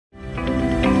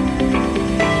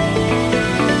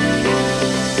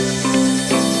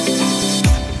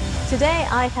Today,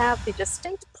 I have the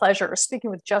distinct pleasure of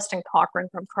speaking with Justin Cochrane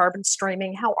from Carbon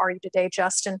Streaming. How are you today,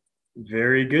 Justin?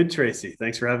 Very good, Tracy.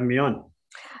 Thanks for having me on.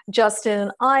 Justin,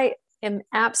 I am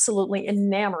absolutely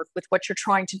enamored with what you're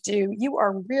trying to do. You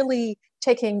are really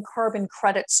taking carbon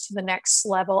credits to the next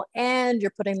level and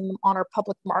you're putting them on our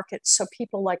public market so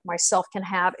people like myself can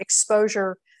have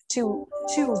exposure to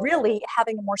really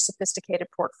having a more sophisticated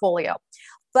portfolio.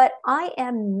 But I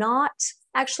am not,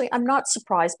 actually, I'm not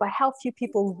surprised by how few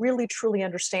people really truly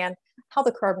understand how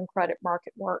the carbon credit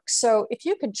market works. So if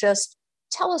you could just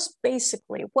tell us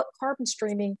basically what carbon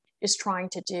streaming is trying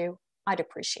to do, I'd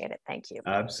appreciate it. Thank you.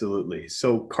 Absolutely.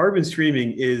 So carbon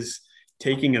streaming is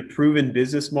taking a proven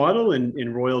business model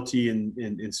in royalty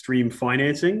and stream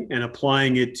financing and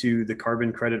applying it to the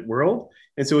carbon credit world.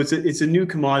 And so it's a new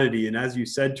commodity. And as you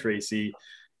said, Tracy,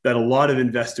 that a lot of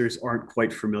investors aren't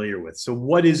quite familiar with. So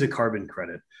what is a carbon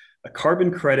credit? A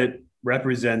carbon credit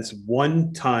represents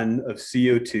 1 ton of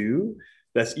CO2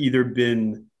 that's either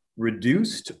been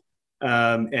reduced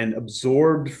and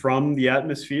absorbed from the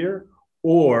atmosphere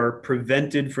or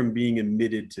prevented from being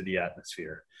emitted to the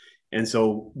atmosphere. And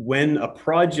so when a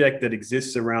project that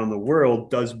exists around the world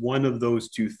does one of those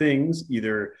two things,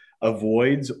 either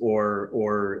avoids or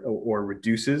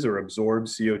reduces or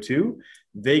absorbs CO2,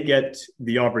 they get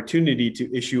the opportunity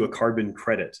to issue a carbon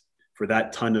credit for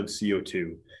that ton of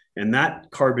CO2. And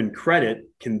that carbon credit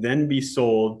can then be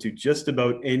sold to just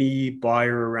about any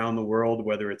buyer around the world,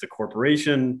 whether it's a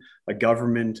corporation, a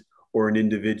government, or an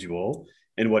individual.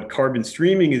 And what carbon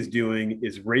streaming is doing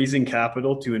is raising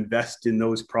capital to invest in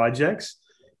those projects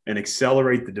and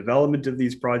accelerate the development of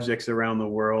these projects around the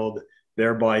world,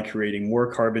 thereby creating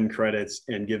more carbon credits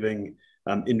and giving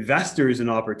investors an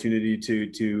opportunity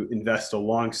to invest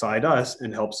alongside us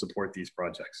and help support these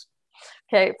projects.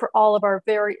 Okay, for all of our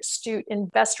very astute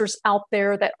investors out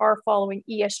there that are following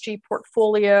ESG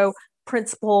portfolio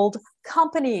principled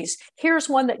companies, here's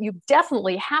one that you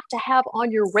definitely have to have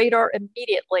on your radar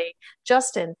immediately.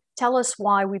 Justin, tell us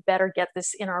why we better get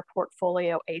this in our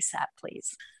portfolio ASAP,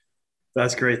 please.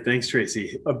 That's great. Thanks,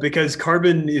 Tracy. Because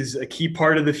carbon is a key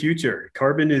part of the future.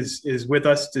 Carbon is with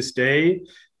us to stay.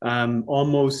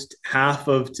 Almost half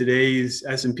of today's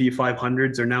S&P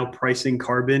 500s are now pricing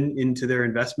carbon into their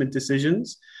investment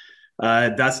decisions.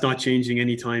 That's not changing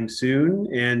anytime soon.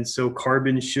 And so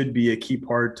carbon should be a key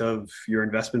part of your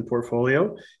investment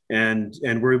portfolio. And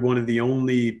we're one of the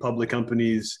only public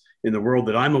companies in the world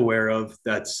that I'm aware of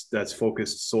that's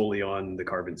focused solely on the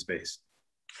carbon space.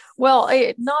 Well,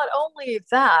 not only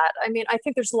that, I mean, I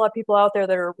think there's a lot of people out there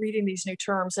that are reading these new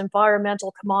terms,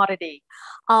 environmental commodity.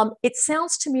 It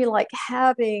sounds to me like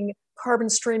having carbon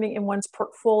streaming in one's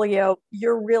portfolio,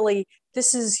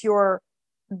 this is your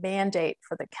mandate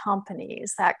for the company.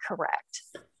 Is that correct?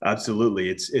 Absolutely.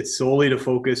 It's solely to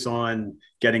focus on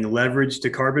getting leverage to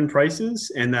carbon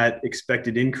prices and that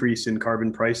expected increase in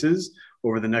carbon prices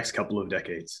over the next couple of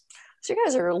decades. So you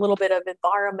guys are a little bit of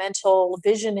environmental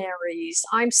visionaries.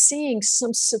 I'm seeing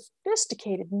some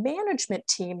sophisticated management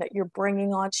team that you're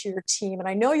bringing onto your team. And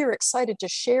I know you're excited to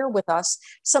share with us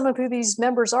some of who these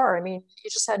members are. I mean,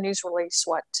 you just had a news release,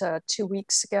 2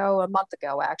 weeks ago, a month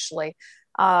ago, actually.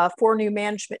 4 new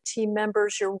management team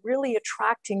members. You're really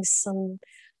attracting some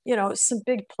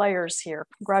big players here.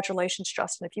 Congratulations,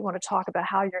 Justin, if you want to talk about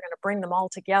how you're going to bring them all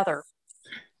together.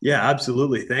 Yeah,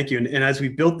 absolutely. Thank you. And as we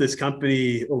built this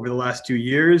company over the last 2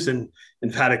 years and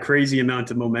had a crazy amount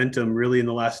of momentum really in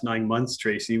the last 9 months,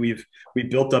 Tracy, we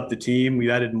built up the team. We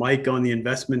added Mike on the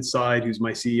investment side, who's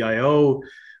my CIO.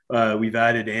 We've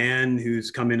added Anne,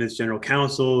 who's come in as general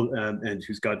counsel and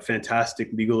who's got fantastic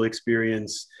legal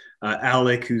experience.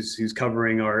 Alec, who's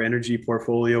covering our energy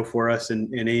portfolio for us,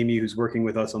 and Amy, who's working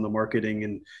with us on the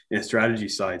marketing and strategy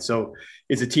side. So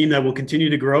it's a team that will continue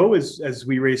to grow as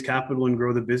we raise capital and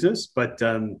grow the business. But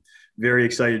very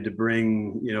excited to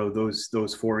bring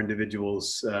those 4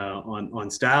 individuals on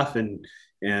staff, and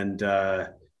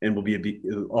will be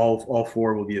all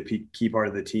 4 will be a key part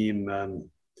of the team.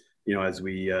 As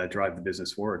we drive the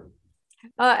business forward.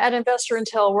 At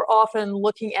InvestorIntel, we're often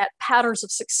looking at patterns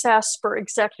of success for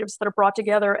executives that are brought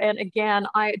together. And again,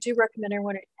 I do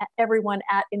recommend everyone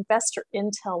at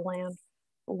InvestorIntel land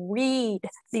read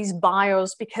these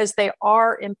bios because they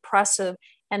are impressive.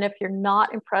 And if you're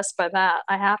not impressed by that,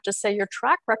 I have to say your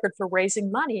track record for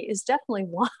raising money is definitely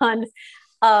one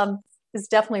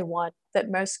that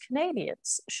most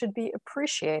Canadians should be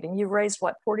appreciating. You raised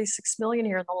what, 46 million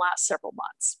here in the last several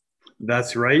months.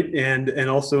 That's right, and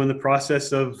also in the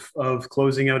process of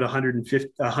closing out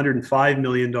 $105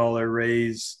 million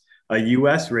raise a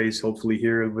US raise, hopefully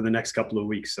here over the next couple of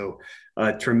weeks. So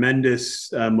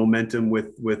tremendous momentum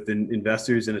with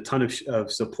investors and a ton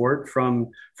of support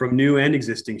from new and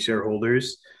existing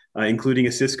shareholders, including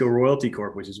a Cisco Royalty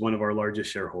Corp, which is one of our largest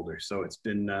shareholders. So it's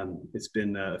been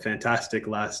a fantastic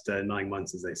last 9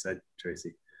 months, as I said,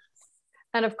 Tracy.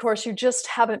 And of course, you just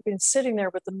haven't been sitting there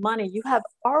with the money. You have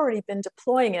already been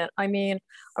deploying it. I mean,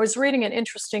 I was reading an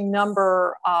interesting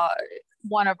number.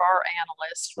 One of our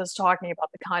analysts was talking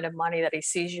about the kind of money that he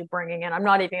sees you bringing in. I'm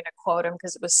not even going to quote him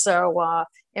because it was so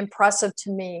impressive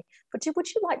to me. But would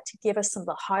you like to give us some of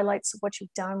the highlights of what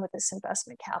you've done with this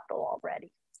investment capital already?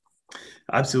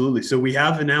 Absolutely. So we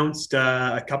have announced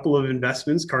a couple of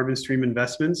investments, carbon stream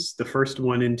investments. The first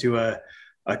one into a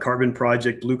carbon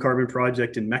project, blue carbon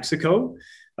project in Mexico.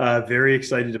 Very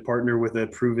excited to partner with a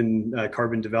proven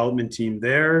carbon development team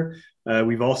there.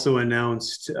 We've also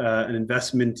announced an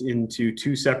investment into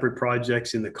 2 separate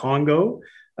projects in the Congo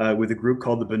with a group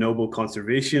called the Bonobo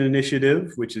Conservation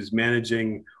Initiative, which is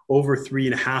managing over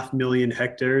 3.5 million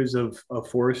hectares of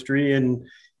forestry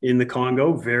in the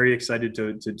Congo. Very excited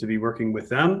to be working with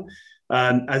them.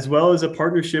 As well as a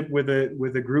partnership with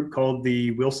a group called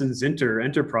the Wilson Zinter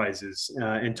Enterprises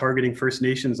and targeting First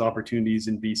Nations opportunities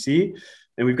in BC.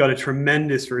 And we've got a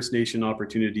tremendous First Nation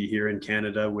opportunity here in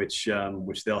Canada, which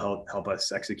they'll help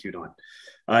us execute on.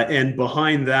 And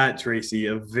behind that, Tracy,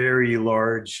 a very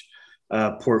large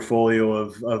portfolio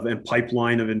of and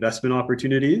pipeline of investment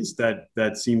opportunities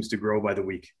that seems to grow by the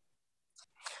week.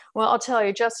 Well, I'll tell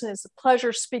you, Justin, it's a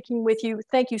pleasure speaking with you.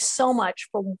 Thank you so much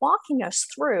for walking us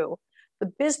through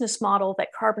the business model that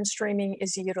carbon streaming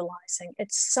is utilizing.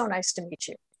 It's so nice to meet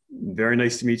you. Very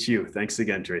nice to meet you. Thanks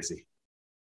again, Tracy.